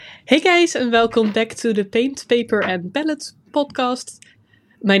Hey guys, and welcome back to the Paint, Paper and Palette podcast.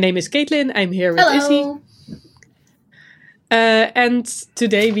 My name is Caitlin, I'm here with Izzy. Hello. And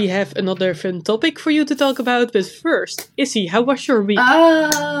today we have another fun topic for you to talk about. But first, Izzy, how was your week?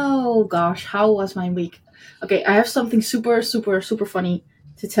 Oh gosh, how was my week? Okay, I have something super funny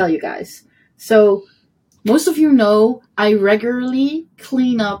to tell you guys. So, most of you know I regularly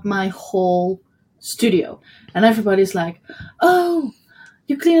clean up my whole studio. And everybody's like, oh,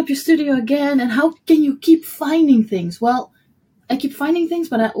 you clean up your studio again, and how can you keep finding things? Well, I keep finding things,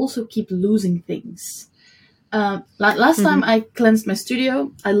 but I also keep losing things. Last time I cleansed my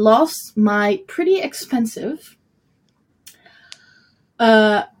studio, I lost my pretty expensive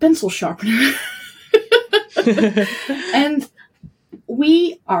pencil sharpener. And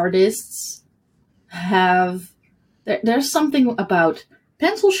we artists have... There's something about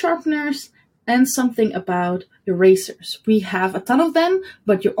pencil sharpeners and something about erasers. We have a ton of them,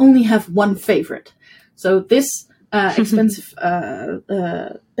 but you only have one favorite. So this expensive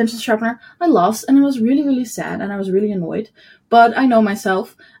pencil sharpener I lost, and I was really sad, and I was really annoyed. But I know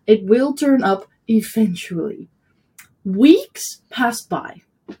myself, it will turn up eventually. Weeks passed by.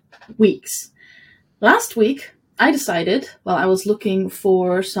 Weeks. Last week, I decided, while I was looking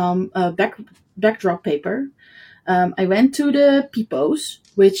for some backdrop paper, I went to the Peepo's,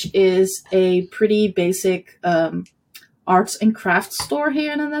 which is a pretty basic arts and crafts store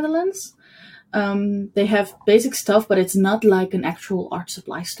here in the Netherlands. They have basic stuff, but it's not like an actual art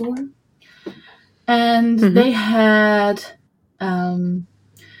supply store. And they had pencil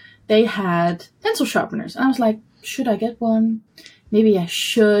sharpeners. And I was like, should I get one? Maybe I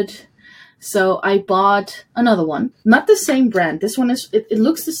should. So I bought another one. Not the same brand. This one is, it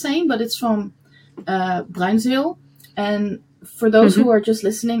looks the same, but it's from Bruinzeel. And for those who are just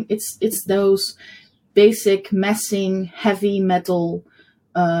listening, it's those basic messing, heavy metal,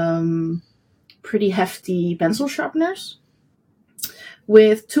 pretty hefty pencil sharpeners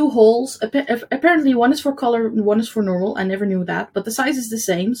with two holes. Apparently one is for color and one is for normal. I never knew that, but the size is the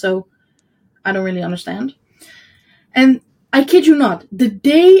same, so I don't really understand. And I kid you not, the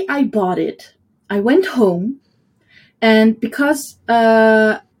day I bought it, I went home, and because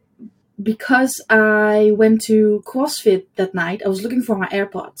I went to CrossFit that night, I was looking for my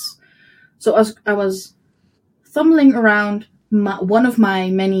AirPods. So I was fumbling around one of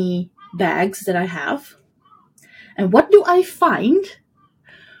my many bags that I have. And what do I find?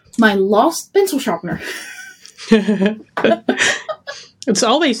 My lost pencil sharpener. It's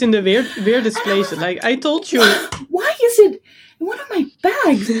always in the weirdest places. Like I told you. Why is it in one of my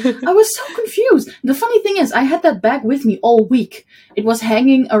bags? I was so confused. The funny thing is, I had that bag with me all week. It was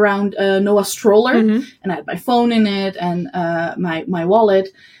hanging around Noah's stroller, and I had my phone in it and my wallet.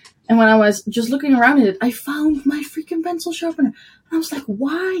 And when I was just looking around in it, I found my freaking pencil sharpener. And I was like,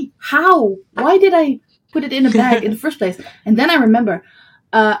 why? How? Why did I put it in a bag in the first place? And then I remember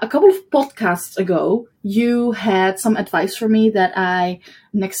a couple of podcasts ago, you had some advice for me that I,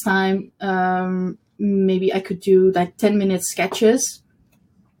 next time, maybe I could do like 10-minute sketches.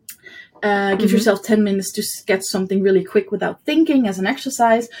 Give yourself 10 minutes to sketch something really quick without thinking as an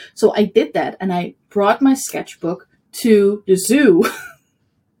exercise. So I did that, and I brought my sketchbook to the zoo.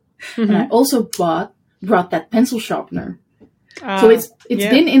 And I also brought that pencil sharpener. So it's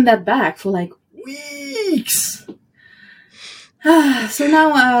been in that bag for like weeks. So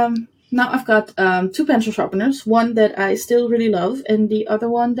now I've got two pencil sharpeners. One that I still really love, and the other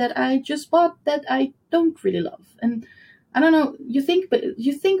one that I just bought that I don't really love. And I don't know, you think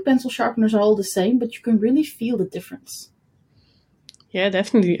pencil sharpeners are all the same, but you can really feel the difference. Yeah,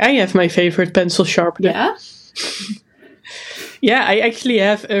 definitely. I have my favorite pencil sharpener. Yeah? Yeah, I actually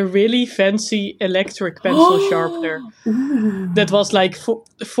have a really fancy electric pencil sharpener. That was like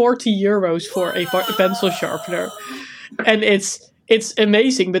 40 euros for a pencil sharpener. And it's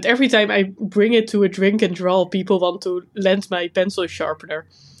amazing. But every time I bring it to a drink and draw, people want to lend my pencil sharpener.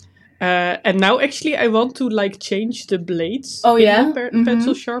 And now actually I want to like change the blades in the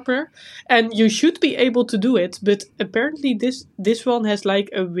pencil sharpener. And you should be able to do it. But apparently this one has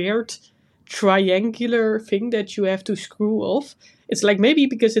like a weird triangular thing that you have to screw off. It's like maybe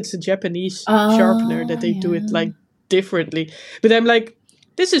because it's a Japanese sharpener that they do it like differently. But I'm like,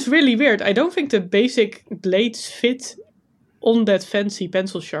 this is really weird. I don't think the basic blades fit on that fancy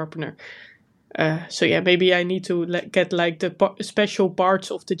pencil sharpener. So yeah, maybe I need to get like the special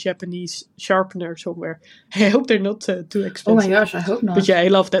parts of the Japanese sharpener somewhere. I hope they're not too expensive. Oh my gosh, I hope not. But yeah, I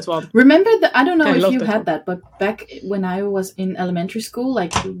love that one. Remember I don't know if you had that, but back when I was in elementary school,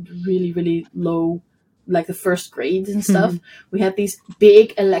 like really low, like the first grades and stuff, we had these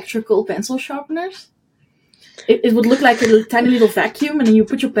big electrical pencil sharpeners. it would look like a tiny little vacuum, and then you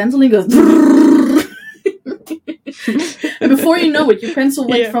put your pencil and it goes. And before you know it, your pencil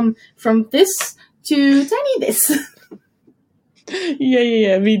went from this to tiny this.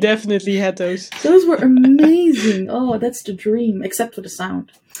 Yeah. We definitely had those. Those were amazing. Oh, that's the dream, except for the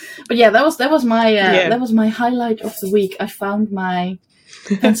sound. But yeah, that was my highlight of the week. I found my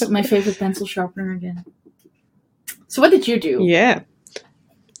favorite pencil sharpener again. So what did you do? Yeah.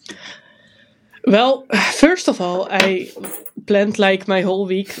 Well, first of all, I planned like my whole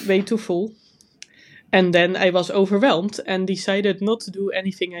week way too full. And then I was overwhelmed and decided not to do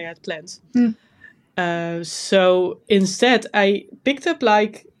anything I had planned. So instead, I picked up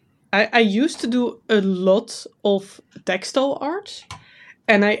like... I used to do a lot of textile arts.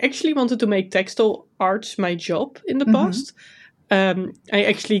 And I actually wanted to make textile arts my job in the past. I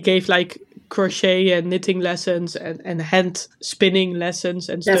actually gave like crochet and knitting lessons and hand spinning lessons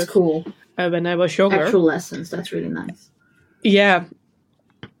and stuff. That's cool. When I was younger. Actual lessons, that's really nice. Yeah.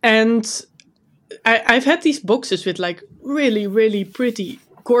 And I've had these boxes with like really, really pretty,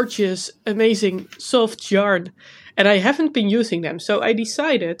 gorgeous, amazing, soft yarn. And I haven't been using them. So I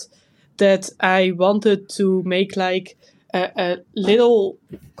decided that I wanted to make like a little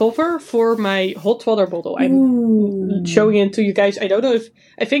cover for my hot water bottle. I'm showing it to you guys. I don't know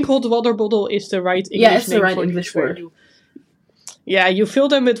I think hot water bottle is the right English name. Yeah, it's the right English word. You fill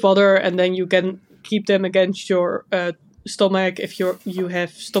them with water and then you can keep them against your stomach if you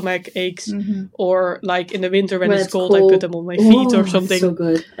have stomach aches, or like in the winter when it's cold, I put them on my feet or something. So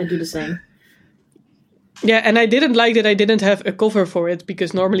good. I do the same. Yeah, and I didn't like that I didn't have a cover for it,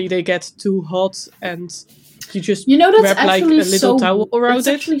 because normally they get too hot and you just that's wrap like a little towel around it. It's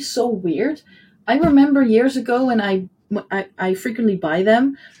actually so weird. I remember years ago when I frequently buy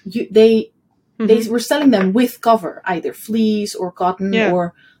them, they were selling them with cover, either fleece or cotton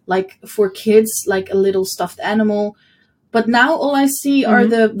or like for kids, like a little stuffed animal. But now all I see are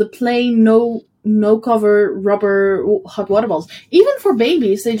the plain no cover rubber hot water bottles. Even for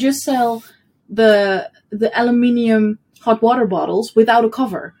babies, they just sell the aluminium hot water bottles without a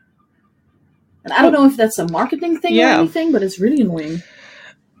cover. And I don't know if that's a marketing thing or anything, but it's really annoying.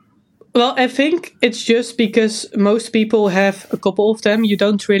 Well, I think it's just because most people have a couple of them. You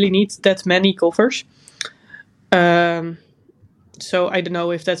don't really need that many covers. So I don't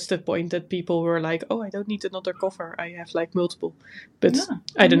know if that's the point that people were like, oh, I don't need another cover. I have like multiple. But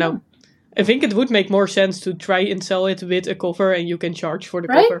I don't know. I think it would make more sense to try and sell it with a cover and you can charge for the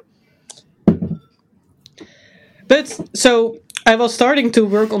cover. But so I was starting to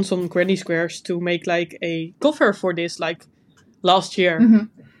work on some granny squares to make like a cover for this. Like last year,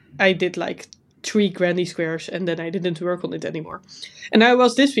 I did like 3 granny squares and then I didn't work on it anymore. And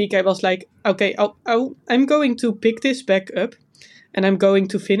this week I was like, okay, I'm going to pick this back up. And I'm going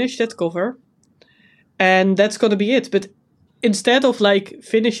to finish that cover. And that's going to be it. But instead of like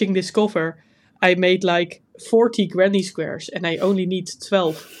finishing this cover, I made like 40 granny squares. And I only need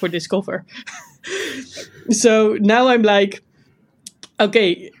 12 for this cover. So now I'm like,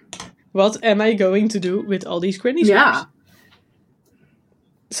 okay, what am I going to do with all these granny squares? Yeah.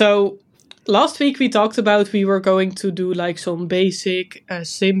 So last week we talked about we were going to do like some basic,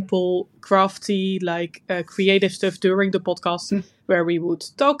 simple, crafty, like creative stuff during the podcast where we would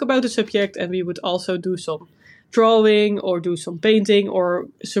talk about the subject and we would also do some drawing or do some painting or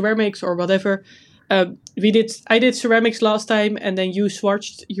ceramics or whatever. I did ceramics last time and then you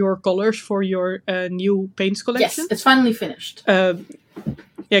swatched your colors for your new paints collection. Yes, it's finally finished.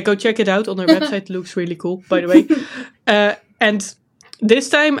 Go check it out on our website. It looks really cool, by the way. And this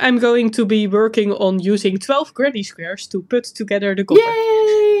time I'm going to be working on using 12 granny squares to put together the cover.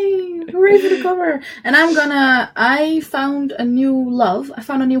 Yay! Hooray for the cover! And I found a new love. I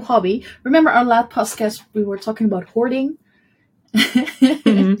found a new hobby. Remember our last podcast we were talking about hoarding?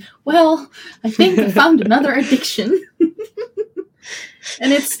 Well, I think I found another addiction.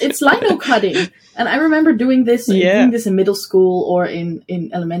 And it's lino cutting. And I remember doing this in middle school or in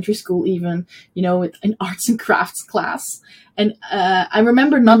elementary school even, in arts and crafts class. And I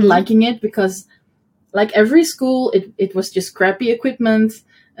remember not liking it because, like every school, it was just crappy equipment.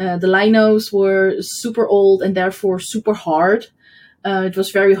 The linos were super old and therefore super hard. It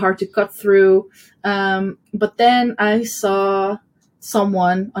was very hard to cut through. But then I saw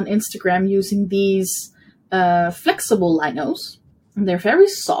someone on Instagram using these flexible linos. And they're very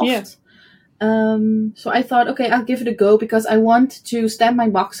soft. Yeah. So I thought, okay, I'll give it a go because I want to stamp my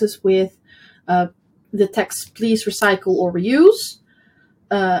boxes with the text, please recycle or reuse.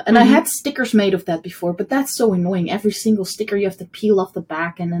 And I had stickers made of that before, but that's so annoying. Every single sticker you have to peel off the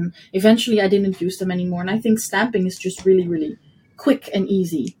back, and then eventually I didn't use them anymore. And I think stamping is just really, really quick and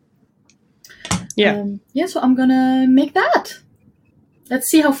easy. Yeah. So I'm gonna make that. Let's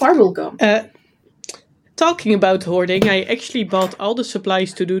see how far we'll go. Talking about hoarding, I actually bought all the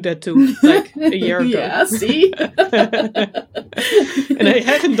supplies to do that too, like a year ago. Yeah, see? And I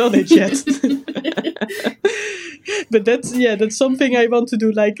haven't done it yet. But that's something I want to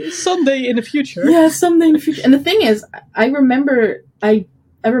do like someday in the future. Yeah, someday in the future. And the thing is, I remember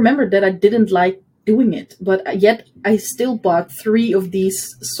that I didn't like doing it, but yet I still bought 3 of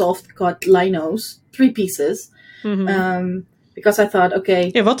these soft cut linos, 3 pieces. Mm-hmm. Because I thought, okay...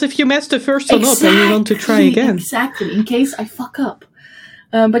 Yeah, what if you mess the first one up and you want to try again? Exactly, in case I fuck up.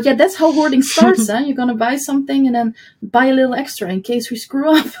 But yeah, that's how hoarding starts, huh? You're gonna buy something and then buy a little extra in case we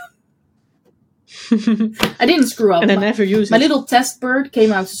screw up. I didn't screw up. And I never use it. My little test bird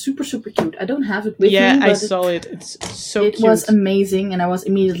came out super, super cute. I don't have it with me. Yeah, I saw it. It's so cute. It was amazing and I was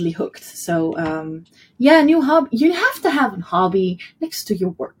immediately hooked. So, new hobby. You have to have a hobby next to your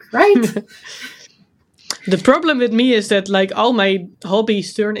work, right? The problem with me is that like all my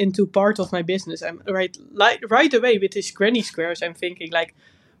hobbies turn into part of my business. I'm right away with these granny squares. I'm thinking like,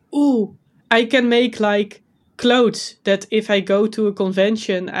 ooh, I can make like clothes that if I go to a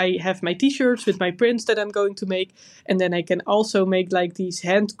convention, I have my t-shirts with my prints that I'm going to make, and then I can also make like these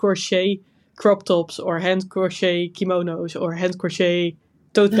hand crochet crop tops or hand crochet kimonos or hand crochet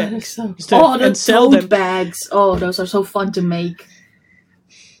tote bags. The tote bags! Oh, those are so fun to make.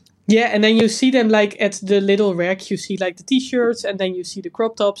 Yeah, and then you see them like at the little rack, you see like the t-shirts and then you see the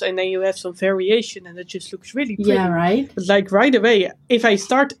crop tops and then you have some variation and it just looks really pretty. Yeah, right? But like right away, if I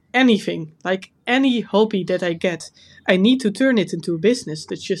start anything, like any hobby that I get, I need to turn it into a business.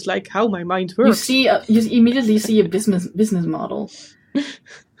 That's just like how my mind works. You immediately see a business model.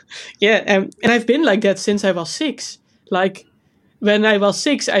 Yeah, and I've been like that since I was 6. Like when I was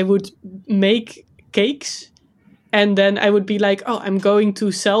 6, I would make cakes. And then I would be like, oh, I'm going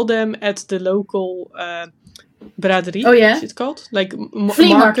to sell them at the local braderie. Oh, yeah? Is it called? Like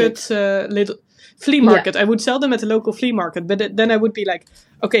flea market. Little flea market. Yeah. I would sell them at the local flea market. But then I would be like,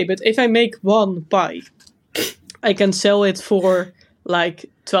 okay, but if I make one pie, I can sell it for like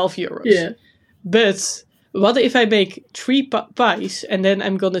 12 euros. Yeah. But what if I make 3 pies and then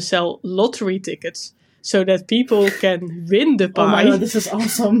I'm going to sell lottery tickets so that people can win the pie? Oh my god, this is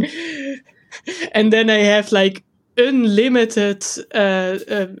awesome. And then I have like unlimited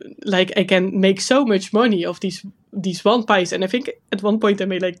like I can make so much money of these 1 pies, and I think at one point I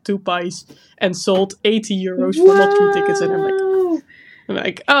made like 2 pies and sold 80 euros for lottery tickets, and I'm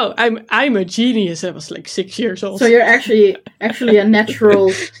like, oh, I'm a genius. I was like 6 years old. So you're actually a natural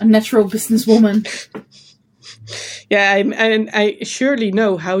businesswoman. Yeah, and I surely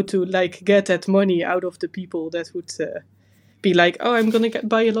know how to like get that money out of the people that would be like, oh, I'm gonna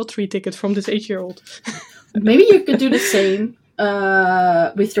buy a lottery ticket from this 8-year-old. Maybe you could do the same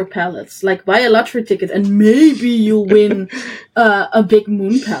with your pallets. Like, buy a lottery ticket and maybe you'll win a big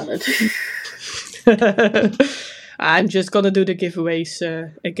moon pallet. I'm just gonna do the giveaways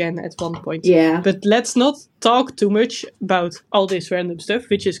again at one point. Yeah. But let's not talk too much about all this random stuff,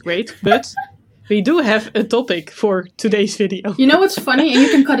 which is great. But we do have a topic for today's video. You know what's funny? And you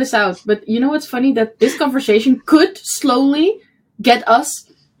can cut this out. But you know what's funny? That this conversation could slowly get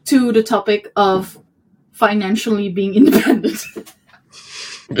us to the topic of financially being independent.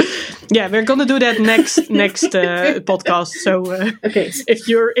 Yeah, we're gonna do that next podcast. So okay, if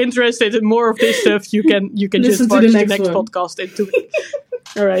you're interested in more of this stuff, you can just watch the next podcast into it.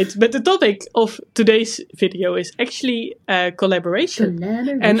 All right, but the topic of today's video is actually collaboration.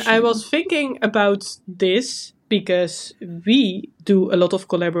 And I was thinking about this because we do a lot of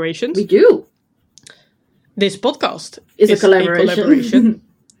collaborations. We do. This podcast is a collaboration.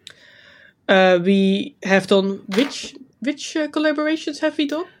 We have done which collaborations have we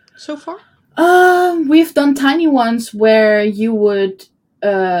done so far? We've done tiny ones where you would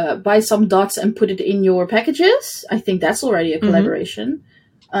buy some dots and put it in your packages. I think that's already a collaboration.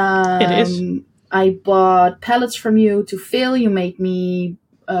 It is. I bought pallets from you to fill. You made me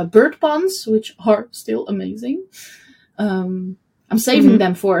bird ponds, which are still amazing. I'm saving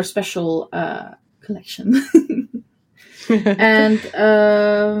them for a special collection. And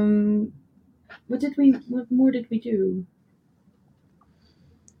what more did we do?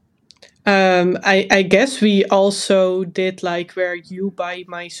 I guess we also did like where you buy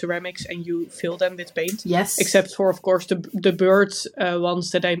my ceramics and you fill them with paint. Yes. Except for, of course, the bird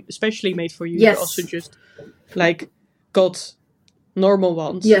ones that I especially made for you. Yes. You also just like got normal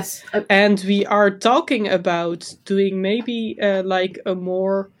ones. Yes. And we are talking about doing maybe like a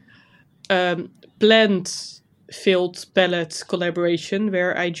more plant-filled palette collaboration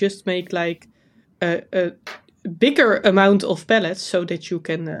where I just make like a bigger amount of pellets so that you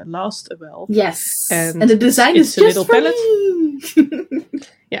can last a while. Yes. And the design is a just little for pellet. me.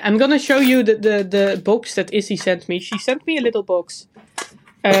 Yeah, I'm gonna show you the box that Izzy sent me. She sent me a little box.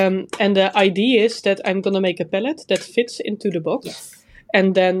 And the idea is that I'm gonna make a pellet that fits into the box. Yes.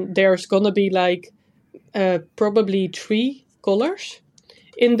 And then there's gonna be like probably 3 colors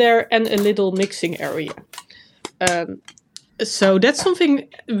in there and a little mixing area. So that's something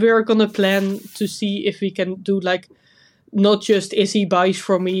we're gonna plan to see if we can do, like not just Izzy buys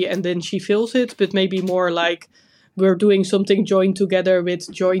from me and then she fills it, but maybe more like we're doing something joint together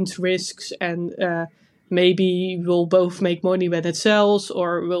with joint risks, and maybe we'll both make money when it sells,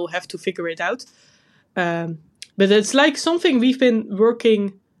 or we'll have to figure it out. But it's like something we've been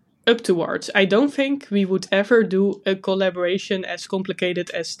working up towards. I don't think we would ever do a collaboration as complicated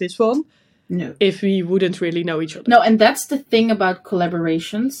as this one. No. If we wouldn't really know each other. No, and that's the thing about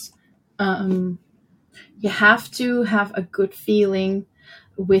collaborations. You have to have a good feeling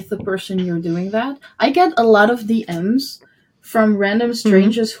with the person you're doing that. I get a lot of DMs from random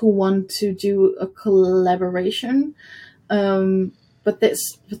strangers who want to do a collaboration, but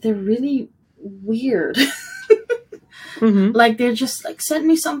they're really weird. Like they're just like, send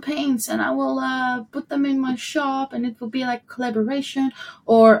me some paints and I will put them in my shop and it will be like collaboration.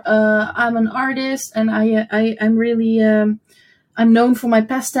 Or I'm an artist and I'm really I'm known for my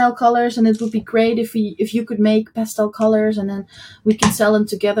pastel colors, and it would be great if you could make pastel colors and then we can sell them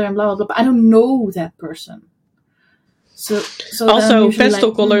together and blah blah blah. But I don't know that person. So also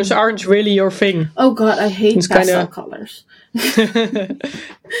pastel colors aren't really your thing. Oh god, I hate pastel colors.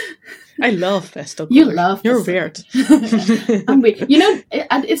 I love pastel colors. You love You're weird. I'm weird. You know,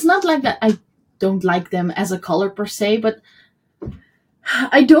 it's not like that I don't like them as a color per se, but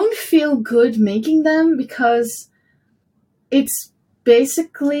I don't feel good making them because it's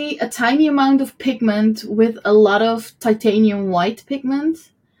basically a tiny amount of pigment with a lot of titanium white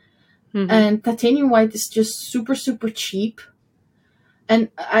pigment. And titanium white is just super, super cheap. And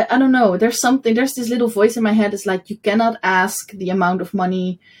I don't know, there's this little voice in my head that's like, you cannot ask the amount of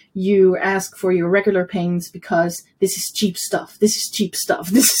money you ask for your regular paints because this is cheap stuff. This is cheap stuff.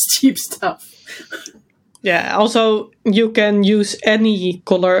 This is cheap stuff. Yeah, also you can use any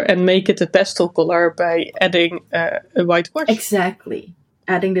color and make it a pastel color by adding a white wash. Exactly.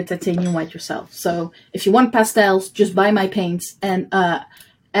 Adding the titanium white yourself. So if you want pastels, just buy my paints and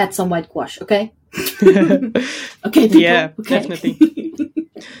add some white gouache, okay? Okay, people? Yeah, okay. Definitely.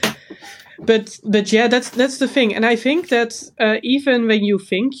 But yeah, that's the thing. And I think that even when you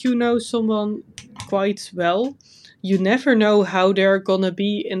think you know someone quite well, you never know how they're gonna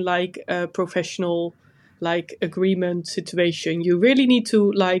be in like a professional like agreement situation. You really need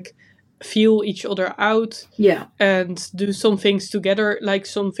to like feel each other out, and do some things together, like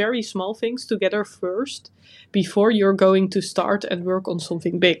some very small things together first, before you're going to start and work on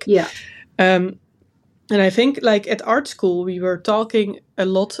something big. And I think like at art school we were talking a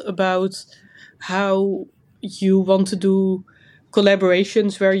lot about how you want to do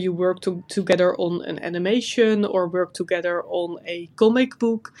collaborations where you work together on an animation or work together on a comic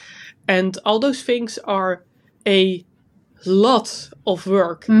book, and all those things are a lot of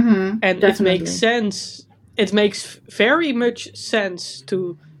work. And definitely. It makes sense. It makes very much sense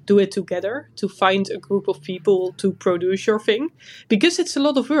to do it together, to find a group of people to produce your thing, because it's a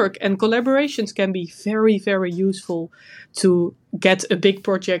lot of work, and collaborations can be very, very useful to get a big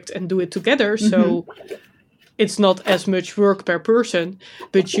project and do it together. So it's not as much work per person,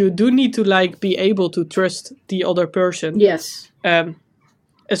 but you do need to like be able to trust the other person. Yes.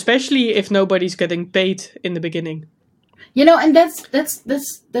 Especially if nobody's getting paid in the beginning. You know, and that's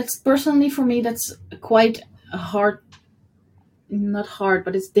personally for me, that's quite hard. Not hard,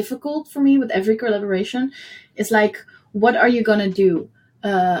 but it's difficult for me with every collaboration. It's like, what are you gonna do?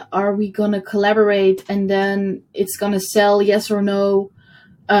 Are we gonna collaborate and then it's gonna sell, yes or no?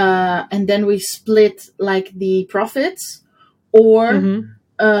 And then we split like the profits, or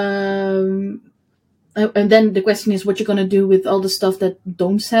and then the question is what you're gonna do with all the stuff that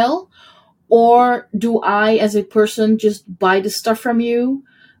don't sell. Or do I, as a person, just buy the stuff from you,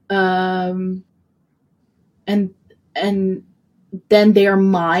 and then they are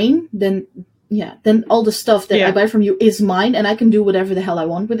mine? Then all the stuff that I buy from you is mine, and I can do whatever the hell I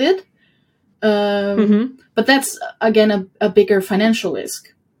want with it. But that's again a bigger financial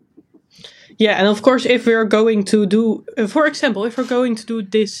risk. Yeah, and of course, if we're going to do, for example, if we're going to do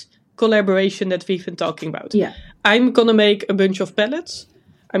this collaboration that we've been talking about, I'm gonna make a bunch of pallets.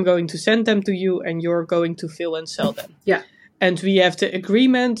 I'm going to send them to you and you're going to fill and sell them. Yeah. And we have the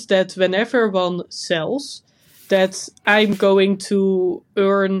agreement that whenever one sells, that I'm going to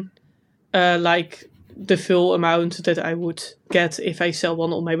earn like the full amount that I would get if I sell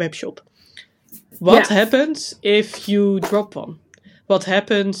one on my webshop. What happens if you drop one? What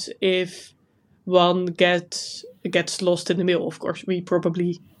happens if one gets lost in the mail? Of course, we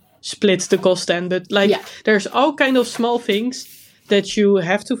probably split the cost then, but there's all kind of small things that you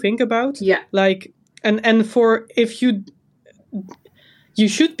have to think about. Yeah. Like, and for if you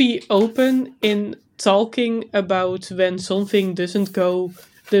should be open in talking about when something doesn't go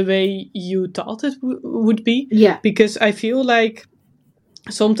the way you thought it would be. Yeah. Because I feel like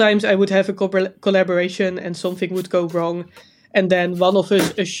sometimes I would have a collaboration and something would go wrong, and then one of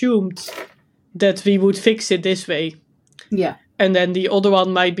us assumed that we would fix it this way. Yeah. And then the other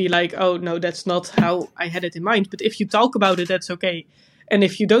one might be like, oh, no, that's not how I had it in mind. But if you talk about it, that's okay. And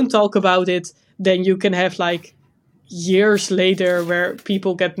if you don't talk about it, then you can have like years later where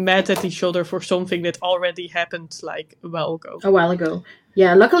people get mad at each other for something that already happened like a while ago.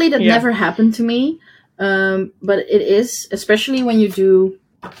 Yeah, luckily that never happened to me. But it is, especially when you do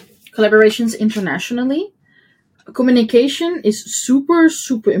collaborations internationally, communication is super,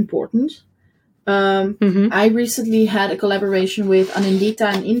 super important. I recently had a collaboration with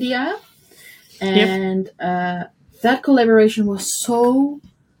Anindita in India, and that collaboration was so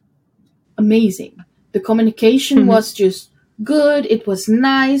amazing. The communication was just good. It was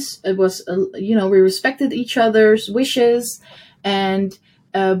nice. It was, we respected each other's wishes, and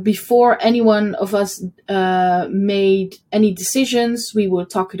before any one of us made any decisions, we would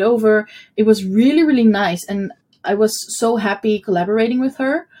talk it over. It was really, really nice, and I was so happy collaborating with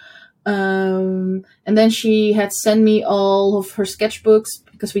her. And then she had sent me all of her sketchbooks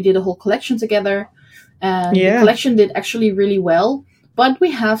because we did a whole collection together, and the collection did actually really well. But we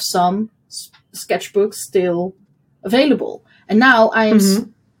have some sketchbooks still available, and now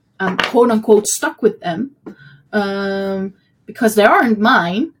I'm quote unquote stuck with them. Because they aren't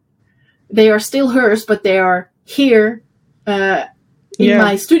mine. They are still hers, but they are here in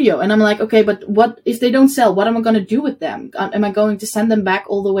my studio. And I'm like, okay, but what if they don't sell? What am I going to do with them? Am I going to send them back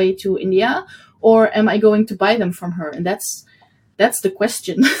all the way to India? Or am I going to buy them from her? And that's the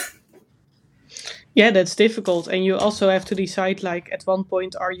question. Yeah, that's difficult. And you also have to decide, like, at one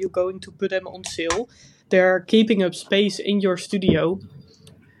point, are you going to put them on sale? They're keeping up space in your studio.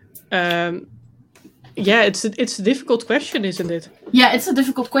 Yeah, it's a difficult question, isn't it? Yeah, it's a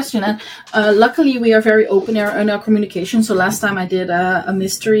difficult question, and luckily we are very open in our communication. So last time I did a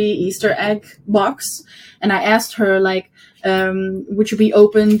mystery Easter egg box, and I asked her, like, would you be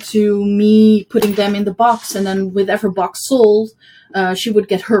open to me putting them in the box, and then with every box sold, she would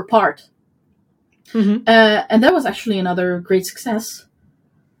get her part. And that was actually another great success.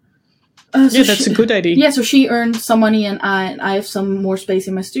 That's a good idea. Yeah, so she earned some money, and I have some more space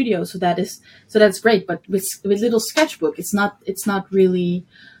in my studio, so that's great. But with Little Sketchbook, it's not really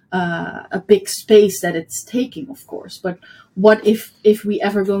a big space that it's taking, of course. But what if we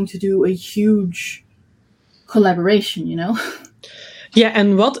ever going to do a huge collaboration, you know? Yeah,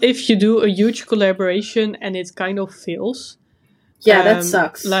 and what if you do a huge collaboration and it kind of fails? Yeah, that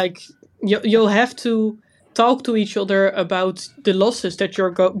sucks. Like you'll have to talk to each other about the losses that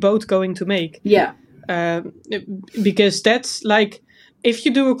you're both going to make. Yeah. Because that's like, if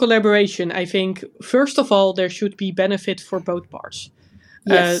you do a collaboration, I think, first of all, there should be benefit for both parts.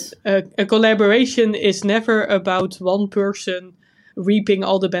 Yes. A collaboration is never about one person reaping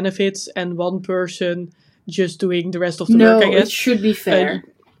all the benefits and one person just doing the rest of the work, I guess. No, it should be fair.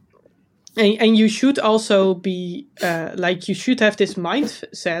 And you should also be, you should have this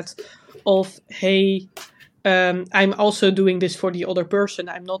mindset of, hey, I'm also doing this for the other person.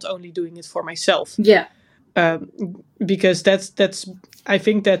 I'm not only doing it for myself. Yeah. Because that's I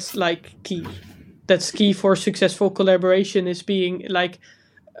think that's like key. That's key for successful collaboration, is being like,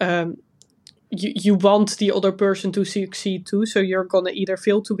 you want the other person to succeed too. So you're gonna either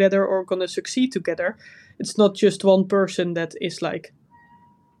fail together or gonna succeed together. It's not just one person that is like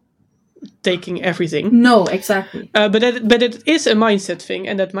taking everything. No, exactly. But it is a mindset thing,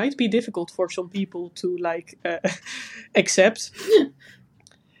 and that might be difficult for some people to like accept.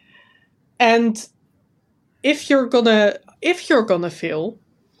 And if you're gonna fail,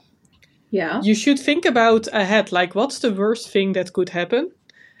 you should think about ahead, like, what's the worst thing that could happen,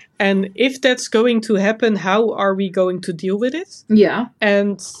 and if that's going to happen, how are we going to deal with it? Yeah.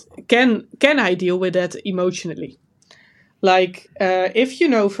 And can I deal with that emotionally? Like, if you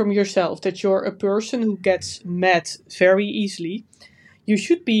know from yourself that you're a person who gets mad very easily, you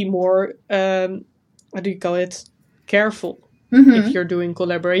should be more, careful if you're doing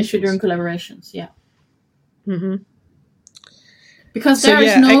collaborations. If you're doing collaborations, yeah. Mm-hmm. Because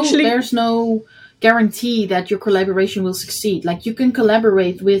there's no guarantee that your collaboration will succeed. Like, you can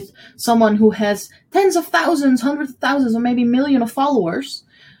collaborate with someone who has tens of thousands, hundreds of thousands, or maybe millions of followers.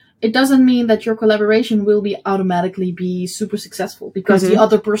 It doesn't mean that your collaboration will automatically be super successful because the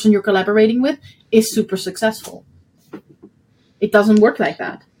other person you're collaborating with is super successful. It doesn't work like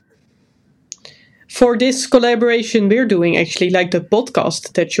that. For this collaboration we're doing, actually, like the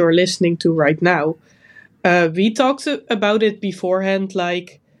podcast that you're listening to right now, we talked about it beforehand,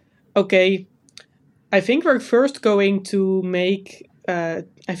 like, okay, I think we're first going to make, I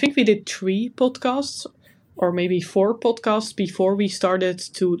think we did 3 podcasts or maybe 4 podcasts before we started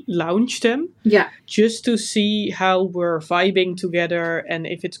to launch them. Yeah. Just to see how we're vibing together and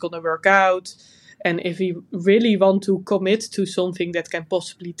if it's going to work out. And if we really want to commit to something that can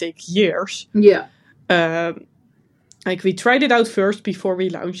possibly take years. Yeah. Like, we tried it out first before we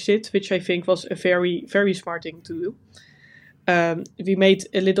launched it, which I think was a very, very smart thing to do. We made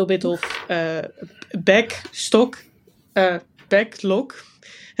a little bit of backlog,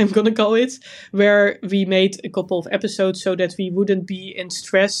 I'm gonna call it, where we made a couple of episodes so that we wouldn't be in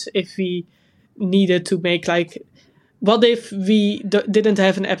stress if we needed to make, like, what if we didn't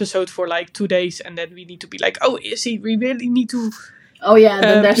have an episode for like 2 days and then we need to be like, oh, Izzy, we really need to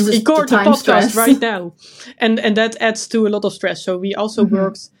then there's record the the time podcast stress. right now. And that adds to a lot of stress. So we also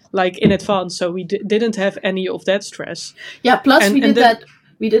worked like in advance, so we didn't have any of that stress. Yeah, plus we did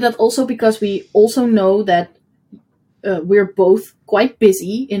that also because we also know that we're both quite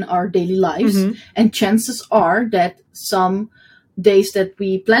busy in our daily lives, and chances are that some days that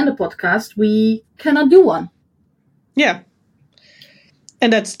we plan the podcast, we cannot do one. Yeah.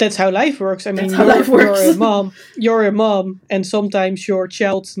 And that's how life works. I mean, you're a mom, and sometimes your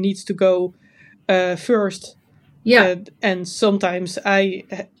child needs to go first. Yeah. And sometimes I'm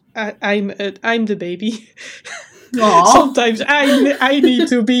the baby. Aww. Sometimes I need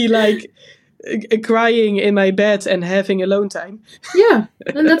to be like crying in my bed and having alone time. Yeah,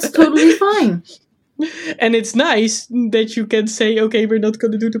 and that's totally fine. And it's nice that you can say, okay, we're not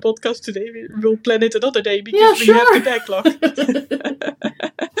going to do the podcast today. We'll plan it another day because we have the backlog.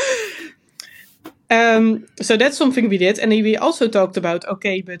 So that's something we did. And we also talked about,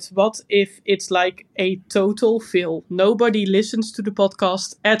 okay, but what if it's like a total fail? Nobody listens to the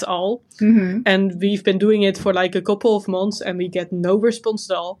podcast at all. And we've been doing it for like a couple of months and we get no response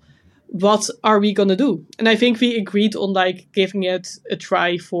at all. What are we going to do? And I think we agreed on like giving it a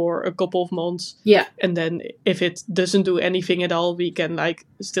try for a couple of months. Yeah. And then if it doesn't do anything at all, we can like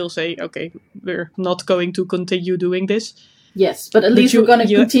still say, okay, we're not going to continue doing this. Yes, but at least we're going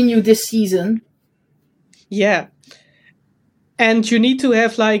to continue this season. Yeah. And you need to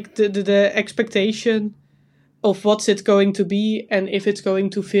have like the expectation of what's it going to be. And if it's going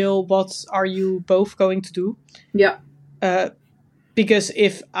to fail, what are you both going to do? Yeah. Because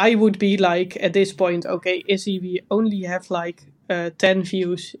if I would be like, at this point, okay, Izzy, we only have like 10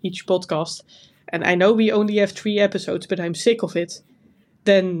 views each podcast. And I know we only have 3 episodes, but I'm sick of it.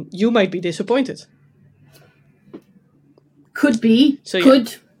 Then you might be disappointed. Could be. So,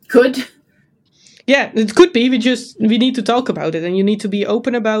 Could. Yeah, it could be. We need to talk about it. And you need to be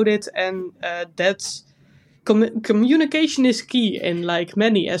open about it. And that's... communication is key in like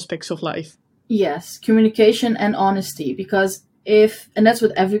many aspects of life. Yes, communication and honesty. Because and that's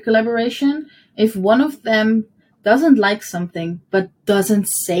with every collaboration, if one of them doesn't like something but doesn't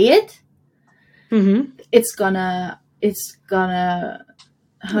say it, it's gonna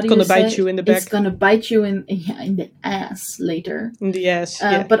bite you in the back. It's gonna bite you in the ass later. In the ass,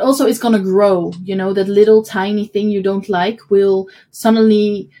 But also it's gonna grow. You know, that little tiny thing you don't like will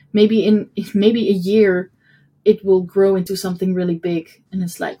suddenly, maybe a year, it will grow into something really big. And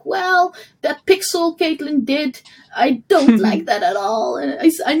it's like, well, that pixel Caitlin did, I don't like that at all. And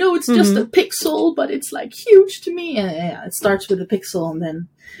I know it's just a pixel, but it's like huge to me. And yeah, it starts with a pixel, and then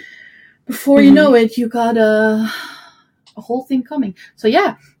before you know it, you got a whole thing coming. So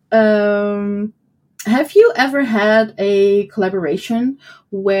yeah, have you ever had a collaboration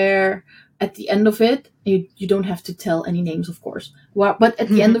where at the end of it, you don't have to tell any names, of course, but at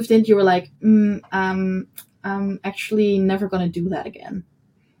the end of it, you were like, I'm actually never going to do that again?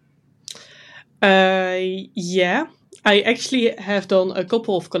 Yeah. I actually have done a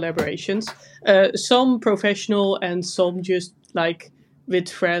couple of collaborations. Some professional and some just like with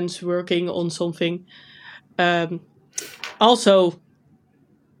friends working on something. Also,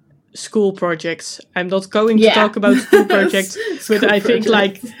 school projects. I'm not going to talk about school projects, but I think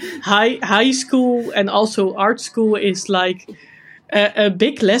like high school and also art school is like a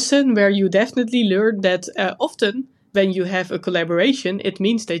big lesson where you definitely learn that often when you have a collaboration, it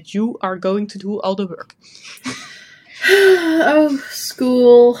means that you are going to do all the work. Oh,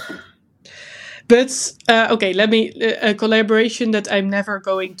 school. But okay, let me a collaboration that I'm never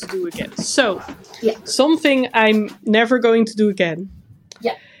going to do again. So Yeah. something I'm never going to do again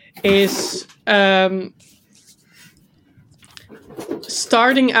Yeah. is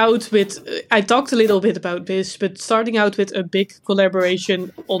starting out with. I talked a little bit about this, but starting out with a big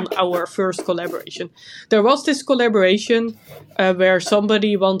collaboration on our first collaboration. There was this collaboration where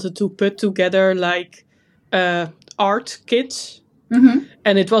somebody wanted to put together like art kits. Mm-hmm.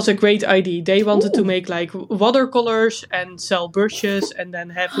 And it was a great idea. They wanted to make like watercolors and sell brushes and then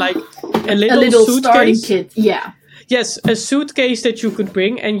have like a little starting suitcase. kit. Yeah. Yes, a suitcase that you could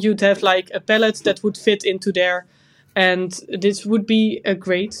bring, and you'd have like a palette that would fit into there. And this would be a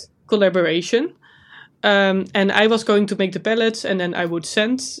great collaboration. And I was going to make the palettes, and then I would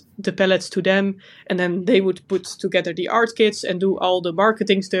send the palettes to them, and then they would put together the art kits and do all the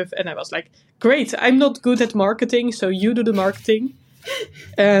marketing stuff. And I was like, great, I'm not good at marketing, so you do the marketing.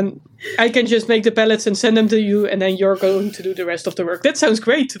 And I can just make the palettes and send them to you, and then you're going to do the rest of the work. That sounds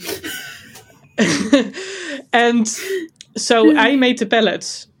great to me. And so I made the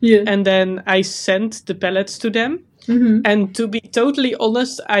palettes, and then I sent the palettes to them. Mm-hmm. And to be totally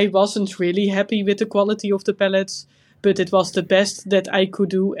honest, I wasn't really happy with the quality of the palettes, but it was the best that I could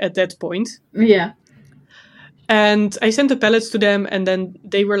do at that point. Yeah. And I sent the palettes to them, and then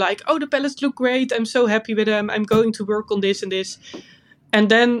they were like, oh, the palettes look great. I'm so happy with them. I'm going to work on this and this. And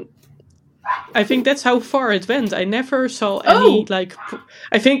then I think that's how far it went. I never saw any,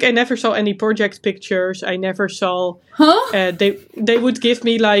 I think I never saw any project pictures. I never saw, they would give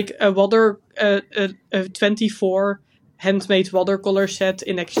me like a 24 handmade watercolor set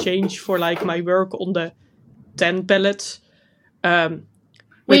in exchange for like my work on the 10 palettes.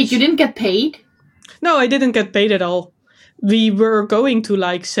 Wait, you didn't get paid? No, I didn't get paid at all. We were going to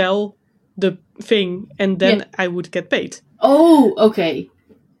like sell the thing, and then I would get paid. Oh, okay.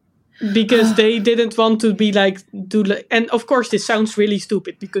 Because they didn't want to be like, and of course this sounds really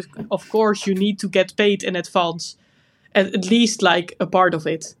stupid, because of course you need to get paid in advance, at least like a part of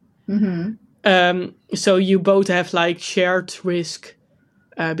it. Mm-hmm. So you both have like shared risk,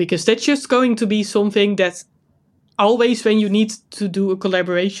 because that's just going to be something that always when you need to do a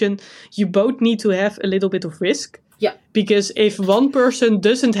collaboration, you both need to have a little bit of risk. Yeah. Because if one person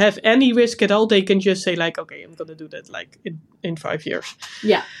doesn't have any risk at all, they can just say like, okay, I'm going to do that like in 5 years.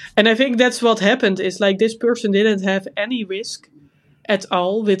 Yeah. And I think that's what happened is like this person didn't have any risk at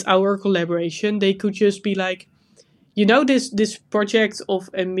all with our collaboration. They could just be like, you know, this project of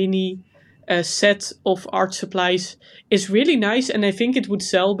a mini set of art supplies is really nice and I think it would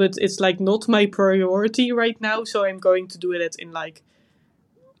sell, but it's like not my priority right now. So I'm going to do it in like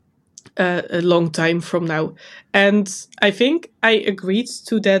a long time from now. And I think I agreed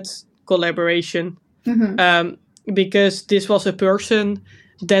to that collaboration because this was a person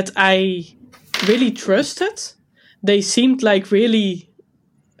that I really trusted. They seemed like really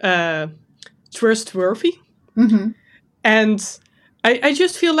trustworthy. Mm-hmm. And I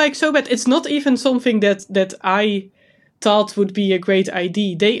just feel like so bad. It's not even something that I thought would be a great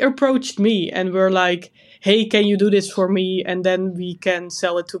idea. They approached me and were like, hey, can you do this for me? And then we can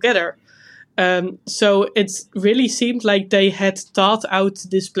sell it together. So it really seemed like they had thought out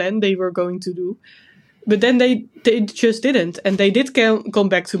this plan they were going to do. But then they just didn't. And they did come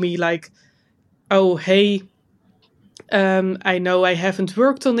back to me like, oh, hey, I know I haven't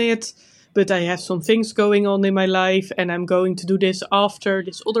worked on it, but I have some things going on in my life and I'm going to do this after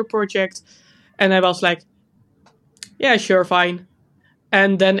this other project. And I was like, yeah, sure, fine.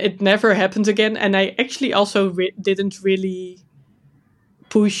 And then it never happened again. And I actually also didn't really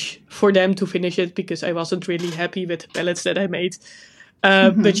push for them to finish it because I wasn't really happy with the palettes that I made.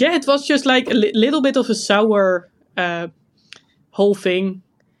 But yeah, it was just like a little bit of a sour whole thing.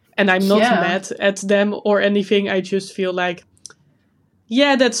 And I'm not mad at them or anything. I just feel like,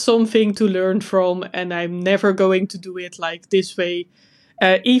 yeah, that's something to learn from. And I'm never going to do it like this way.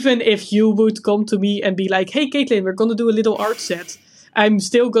 Even if you would come to me and be like, hey, Caitlin, we're going to do a little art set. I'm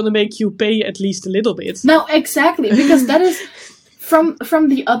still going to make you pay at least a little bit. No, exactly. Because that is from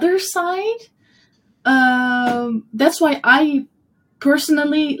the other side. That's why I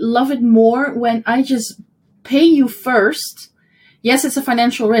personally love it more when I just pay you first. Yes, it's a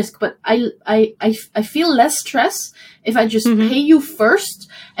financial risk, but I feel less stress if I just pay you first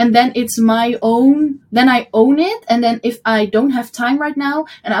and then it's my own, then I own it. And then if I don't have time right now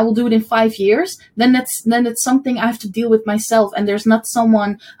and I will do it in 5 years, then it's something I have to deal with myself. And there's not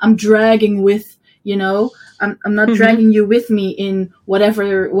someone I'm dragging with, you know, I'm not dragging you with me in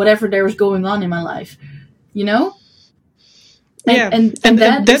whatever there's going on in my life, you know? And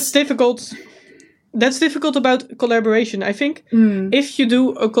that's difficult. that's difficult about collaboration. I think if you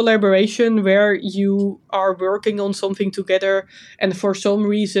do a collaboration where you are working on something together and for some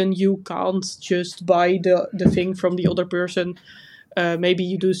reason you can't just buy the thing from the other person, maybe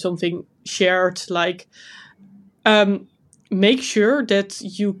you do something shared, like make sure that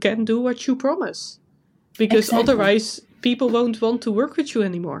you can do what you promise. Because otherwise people won't want to work with you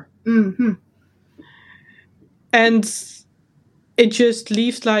anymore. Mm-hmm. And it just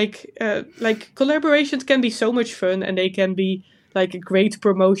leaves like collaborations can be so much fun, and they can be like great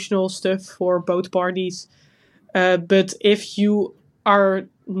promotional stuff for both parties. But if you are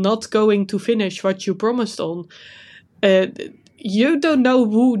not going to finish what you promised on, you don't know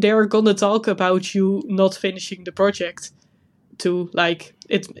who they're gonna talk about you not finishing the project to. Like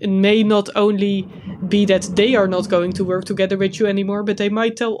it may not only be that they are not going to work together with you anymore, but they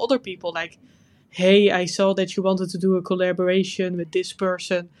might tell other people like, hey, I saw that you wanted to do a collaboration with this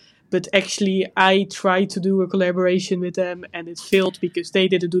person, but actually I tried to do a collaboration with them and it failed because they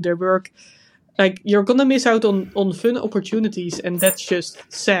didn't do their work. Like, you're gonna miss out on fun opportunities, and that's just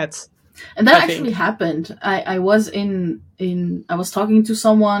sad. And that actually happened. I was I was talking to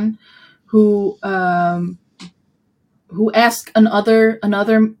someone who asked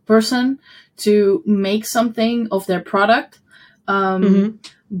another person to make something of their product,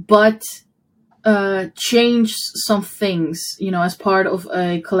 but change some things, as part of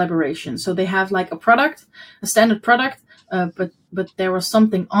a collaboration. So they have like a standard product, but there was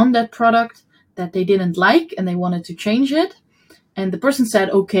something on that product that they didn't like and they wanted to change it. And the person said,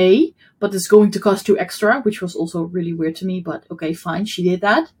 okay, but it's going to cost you extra, which was also really weird to me, but okay, fine. She did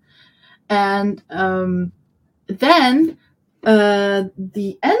that. And then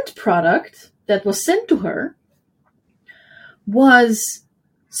the end product that was sent to her was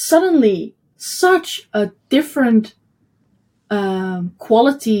suddenly such a different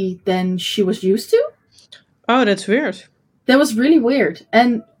quality than she was used to. Oh, that's weird. That was really weird.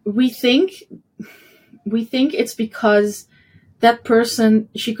 And we think it's because that person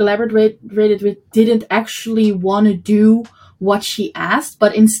she collaborated with didn't actually want to do what she asked,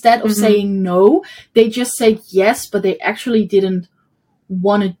 but instead of saying no, they just said yes, but they actually didn't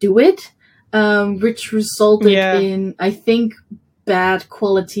want to do it, which resulted in, I think, bad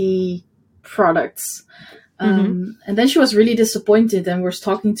quality products. And then she was really disappointed and was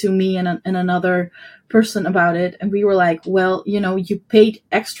talking to me and another person about it, and we were like, well, you paid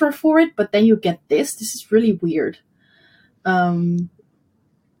extra for it, but then you get this is really weird.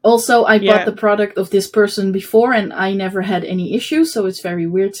 Also, I bought the product of this person before and I never had any issues, so it's very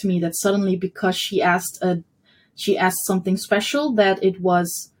weird to me that suddenly, because she asked something special, that it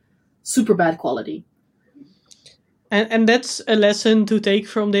was super bad quality. And that's a lesson to take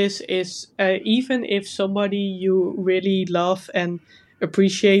from this is even if somebody you really love and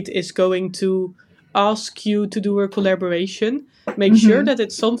appreciate is going to ask you to do a collaboration, make sure that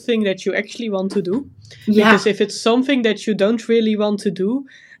it's something that you actually want to do. Yeah. Because if it's something that you don't really want to do,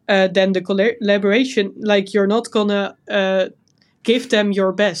 then the collaboration, like, you're not gonna give them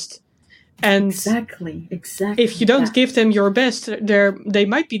your best. And exactly. If you don't give them your best, they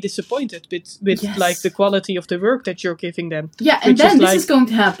might be disappointed with like the quality of the work that you're giving them. Yeah, and then this is going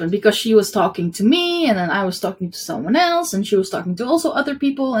to happen because she was talking to me, and then I was talking to someone else, and she was talking to also other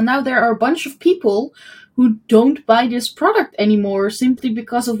people, and now there are a bunch of people who don't buy this product anymore simply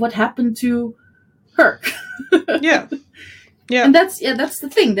because of what happened to her. Yeah. Yeah. And that's the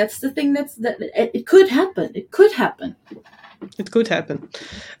thing. It could happen. It could happen. It could happen.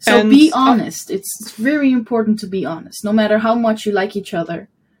 So be honest. It's very important to be honest. No matter how much you like each other.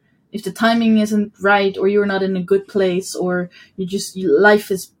 If the timing isn't right, or you're not in a good place, or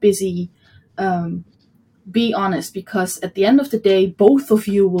life is busy, be honest. Because at the end of the day, both of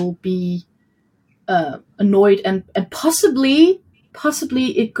you will be annoyed, and possibly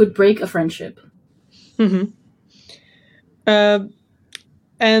it could break a friendship.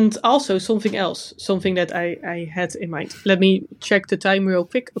 And also something that I had in mind. Let me check the time real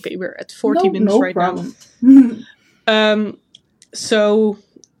quick. Okay, we're at 40 minutes right now. So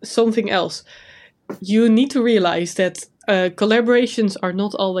something else. You need to realize that collaborations are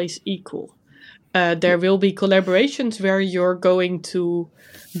not always equal. There will be collaborations where you're going to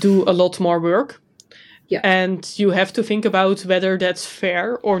do a lot more work. Yeah. And you have to think about whether that's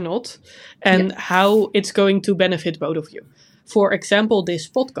fair or not, and how it's going to benefit both of you. For example, this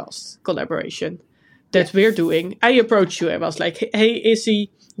podcast collaboration that we're doing, I approached you. I was like, hey,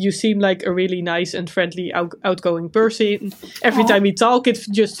 Izzy, you seem like a really nice and friendly, outgoing person. Every time we talk, it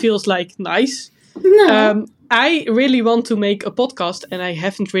just feels like nice. No. I really want to make a podcast, and I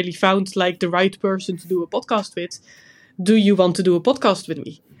haven't really found like the right person to do a podcast with. Do you want to do a podcast with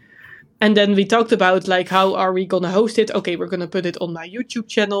me? And then we talked about like, how are we going to host it? Okay, we're going to put it on my YouTube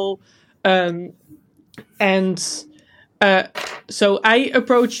channel. So I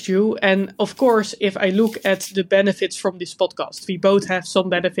approached you. And of course, if I look at the benefits from this podcast, we both have some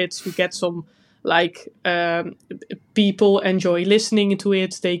benefits. We get some like people enjoy listening to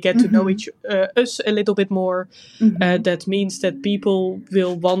it. They get to know us a little bit more. That means that people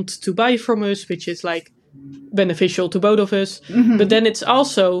will want to buy from us, which is like beneficial to both of us. But then it's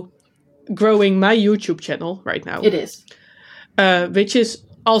also growing my YouTube channel right now. It is. Which is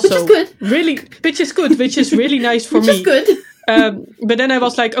also which is really nice for me. Which is good. But then I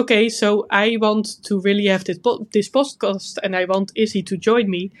was like, okay, so I want to really have this podcast, and I want Izzy to join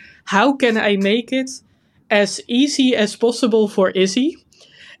me. How can I make it as easy as possible for Izzy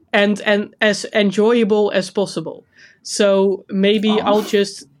and as enjoyable as possible? So maybe I'll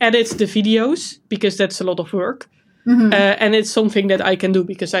just edit the videos, because that's a lot of work. And it's something that I can do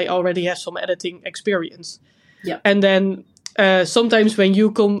because I already have some editing experience. Yeah. And then sometimes when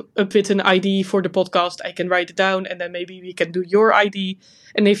you come up with an idea for the podcast, I can write it down, and then maybe we can do your idea.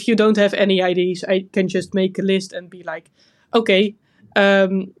 And if you don't have any ideas, I can just make a list and be like, okay,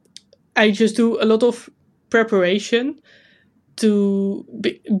 I just do a lot of preparation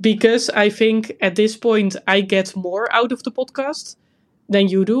because I think at this point I get more out of the podcast than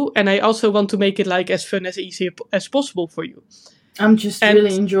you do. And I also want to make it like as fun, as easy as possible for you. I'm just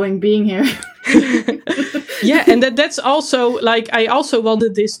really enjoying being here. Yeah, and that's also like, I also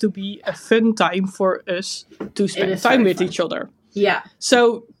wanted this to be a fun time for us to spend time with each other. Yeah.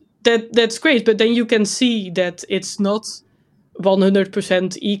 So that's great, but then you can see that it's not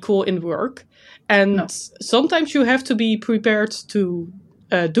 100% equal in work. And sometimes you have to be prepared to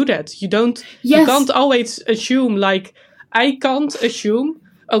do that. You can't always assume, like, I can't assume,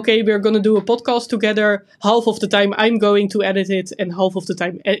 okay, we're going to do a podcast together. Half of the time I'm going to edit it, and half of the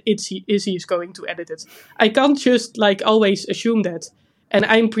time Izzy is going to edit it. I can't just like always assume that. And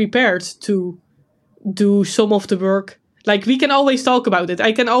I'm prepared to do some of the work. Like, we can always talk about it.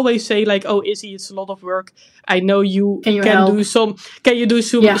 I can always say like, oh, Izzy, it's a lot of work. I know you can do some. Can you do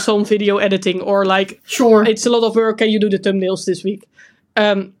some video editing? Or like, sure, it's a lot of work. Can you do the thumbnails this week?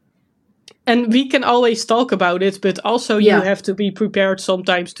 And we can always talk about it, but also you have to be prepared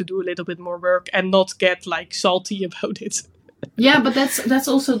sometimes to do a little bit more work and not get like salty about it. Yeah, but that's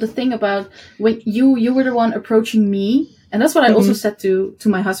also the thing about when you were the one approaching me, and that's what I also said to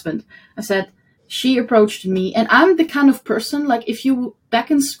my husband. I said, she approached me, and I'm the kind of person, like, if you back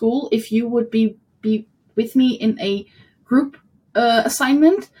in school, if you would be with me in a group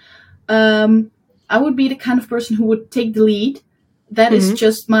assignment, I would be the kind of person who would take the lead. That is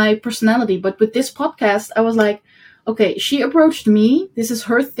just my personality. But with this podcast, I was like, okay, she approached me. This is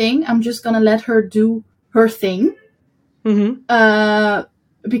her thing. I'm just going to let her do her thing.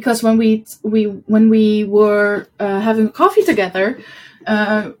 Because when we were having coffee together,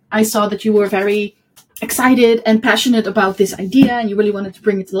 I saw that you were very excited and passionate about this idea, and you really wanted to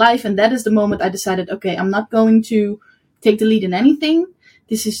bring it to life. And that is the moment I decided, okay, I'm not going to take the lead in anything.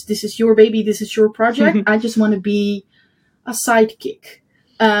 This is your baby. This is your project. I just want to be a sidekick.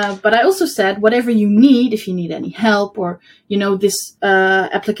 But I also said, whatever you need, if you need any help, or, this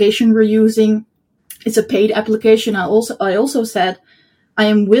application we're using, it's a paid application. I also said, I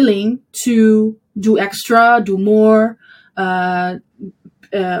am willing to do extra, do more. Also,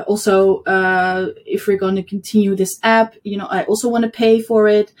 if we're going to continue this app, I also want to pay for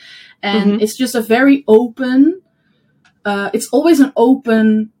it. And it's just a very open, it's always an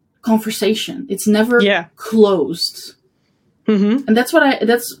open conversation. It's never closed. And that's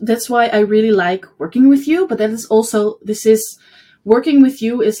why I really like working with you. But that is also, working with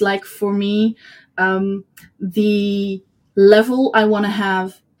you is like, for me, the level I want to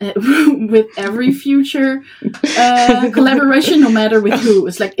have with every future collaboration, no matter with who.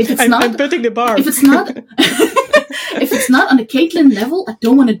 It's like, if it's I'm putting the bar. If it's not if it's not on the Caitlin level, I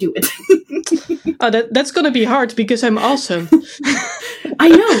don't want to do it. Oh, that's gonna be hard because I'm awesome. I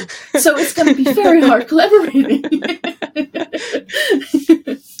know. So it's gonna be very hard collaborating.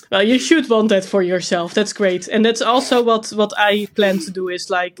 Well, you should want that for yourself. That's great. And that's also what I plan to do is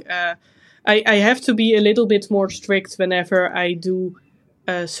like, I have to be a little bit more strict whenever I do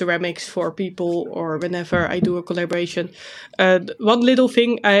ceramics for people, or whenever I do a collaboration. One little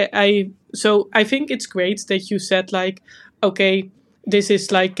thing, so I think it's great that you said like, okay, this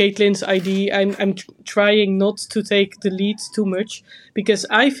is like Caitlin's idea. I'm trying not to take the lead too much, because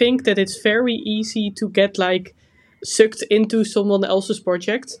I think that it's very easy to get like sucked into someone else's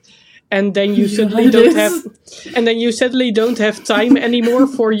project, and then you suddenly don't have time anymore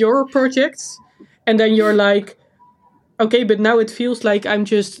for your projects, and then you're like, okay, but now it feels like I'm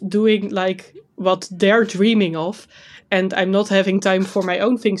just doing like what they're dreaming of, and I'm not having time for my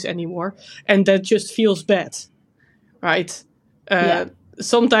own things anymore, and that just feels bad, right? Yeah.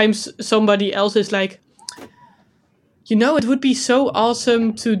 Sometimes somebody else is like, it would be so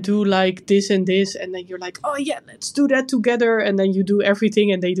awesome to do like this and this, and then you're like, oh yeah, let's do that together, and then you do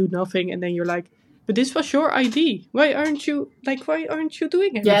everything and they do nothing, and then you're like, but this was your idea. Why aren't you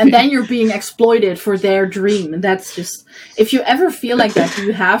doing it? Yeah, and then you're being exploited for their dream. And that's just, if you ever feel like that,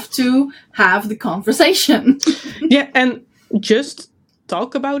 you have to have the conversation. Yeah, and just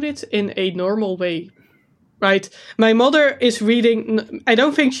talk about it in a normal way, right? My mother is reading, I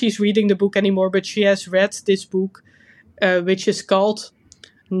don't think she's reading the book anymore, but she has read this book, which is called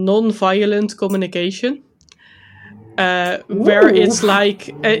Non-Violent Communication. Where it's like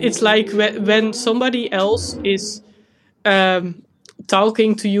when somebody else is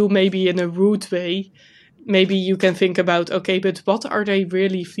talking to you maybe in a rude way, maybe you can think about, okay, but what are they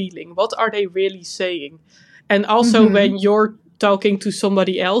really feeling? What are they really saying? And also when you're talking to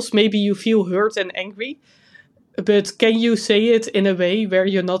somebody else, maybe you feel hurt and angry, but can you say it in a way where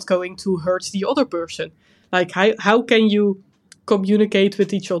you're not going to hurt the other person? Like how can you communicate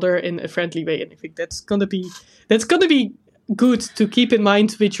with each other in a friendly way? And I think that's gonna be good to keep in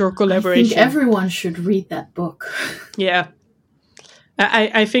mind with your collaboration. I think everyone should read that book. Yeah,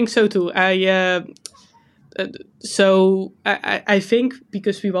 I think so too. I think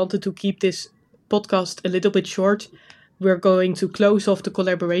because we wanted to keep this podcast a little bit short, we're going to close off the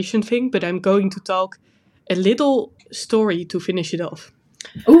collaboration thing, but I'm going to talk a little story to finish it off.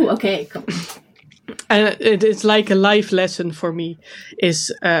 Oh, okay. Come. And it's like a life lesson for me.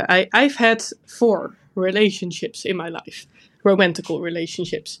 I've had 4 relationships in my life, romantical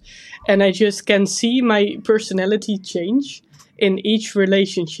relationships, and I just can see my personality change in each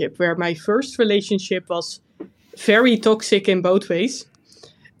relationship. Where my first relationship was very toxic in both ways,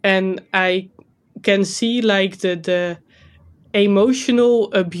 and I can see like the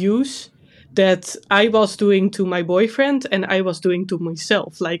emotional abuse that I was doing to my boyfriend and I was doing to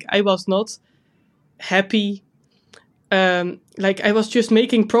myself. Like I was not happy. Like I was just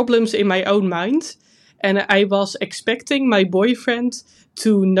making problems in my own mind, and I was expecting my boyfriend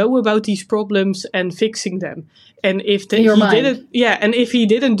to know about these problems and fixing them. And if if he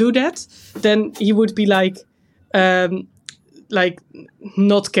didn't do that, then he would be like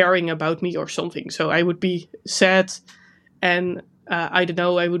not caring about me or something. So I would be sad, and I don't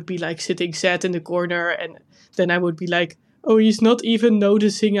know, I would be like sitting sad in the corner, and then I would be like, oh, he's not even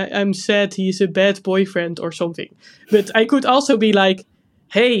noticing I'm sad, he's a bad boyfriend or something. But I could also be like,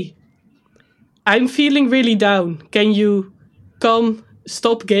 hey, I'm feeling really down. Can you come,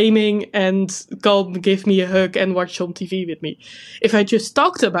 stop gaming, and come give me a hug and watch some TV with me? If I just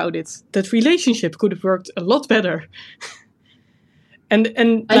talked about it, that relationship could have worked a lot better.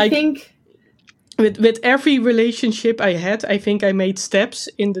 and I think with every relationship I had, I think I made steps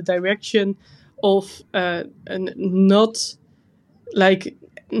in the direction of not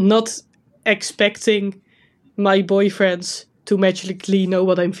expecting my boyfriends to magically know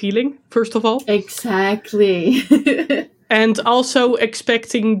what I'm feeling, first of all. Exactly. And also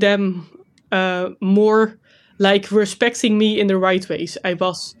expecting them more like respecting me in the right ways. I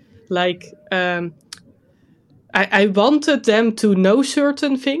was like, I wanted them to know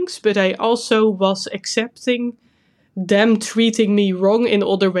certain things, but I also was accepting them treating me wrong in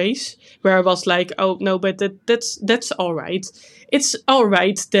other ways, where I was like, oh no, but that's all right. It's all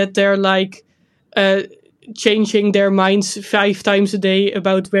right that they're like changing their minds 5 times a day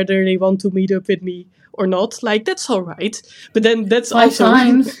about whether they want to meet up with me or not. Like, that's all right. But then that's 5 also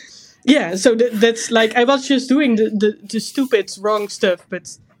times. Yeah, so that's like I was just doing the stupid wrong stuff, but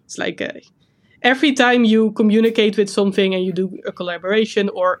it's like every time you communicate with something and you do a collaboration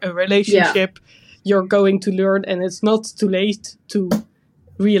or a relationship, you're going to learn, and it's not too late to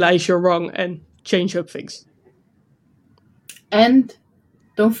realize you're wrong and change up things. And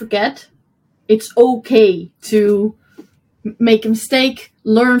don't forget, it's okay to make a mistake,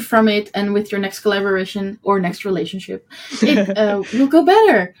 learn from it, and with your next collaboration or next relationship, it will go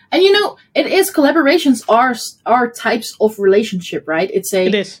better. And it is, collaborations are types of relationship, right? It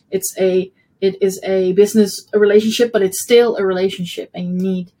is a business relationship, but it's still a relationship, and you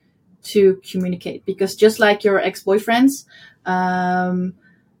need to communicate, because just like your ex-boyfriends,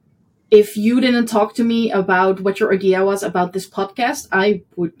 if you didn't talk to me about what your idea was about this podcast, I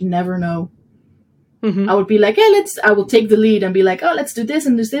would never know. Mm-hmm. I would be like, hey, I will take the lead and be like, oh, let's do this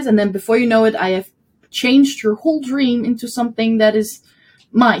and this, and then before you know it, I have changed your whole dream into something that is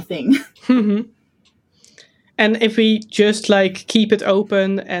my thing. Mm-hmm. And if we just like keep it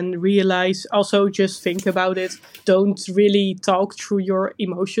open and realize, also just think about it. Don't really talk through your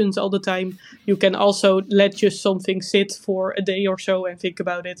emotions all the time. You can also let just something sit for a day or so and think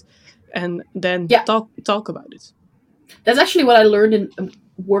about it, and then talk about it. That's actually what I learned in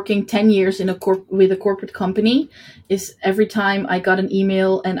working 10 years in with a corporate company. Is every time I got an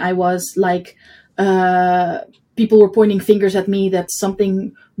email and I was like, people were pointing fingers at me that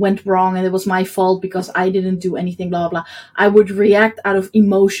something went wrong and it was my fault because I didn't do anything, blah, blah, blah. I would react out of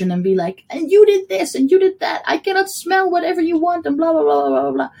emotion and be like, and you did this and you did that. I cannot smell whatever you want and blah, blah, blah, blah,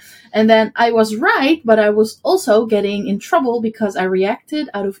 blah, blah. And then I was right, but I was also getting in trouble because I reacted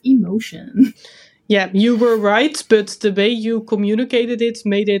out of emotion. Yeah, you were right, but the way you communicated it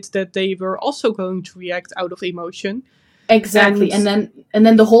made it that they were also going to react out of emotion. Exactly. And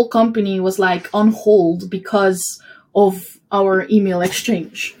then the whole company was like on hold because of our email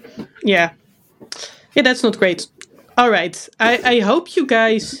exchange. Yeah, that's not great. All right. I hope you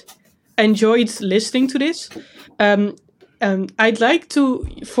guys enjoyed listening to this. I'd like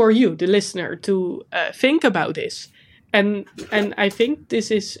for you, the listener, to think about this. And I think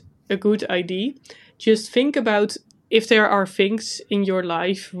this is a good idea. Just think about if there are things in your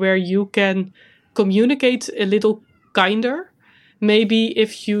life where you can communicate a little kinder. Maybe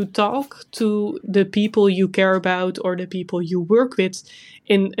if you talk to the people you care about or the people you work with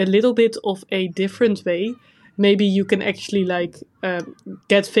in a little bit of a different way, maybe you can actually like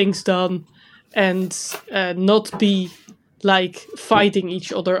get things done and not be like fighting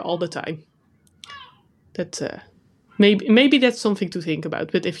each other all the time. That maybe that's something to think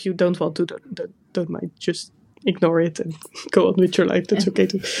about. But if you don't want to, don't mind. Just ignore it and go on with your life. That's okay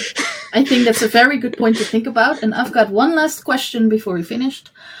too. I think that's a very good point to think about. And I've got one last question before we finished.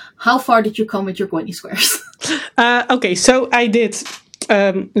 How far did you come with your Gweny squares? Okay, so I did.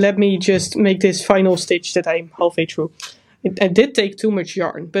 Let me just make this final stitch that I'm halfway through. I did take too much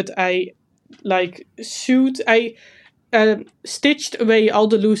yarn, but I stitched away all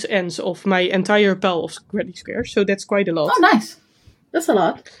the loose ends of my entire pile of Gweny squares. So that's quite a lot. Oh, nice. That's a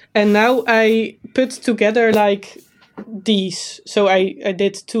lot. And now I put together like these. So I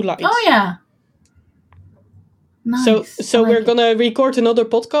did 2 lines. Oh, yeah. Nice. So we're going to record another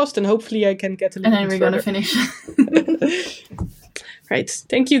podcast and hopefully I can get a little bit And then we're going to finish. Right.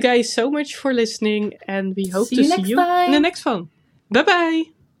 Thank you guys so much for listening and we hope to see you time. in the next one. Bye-bye.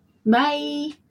 Bye.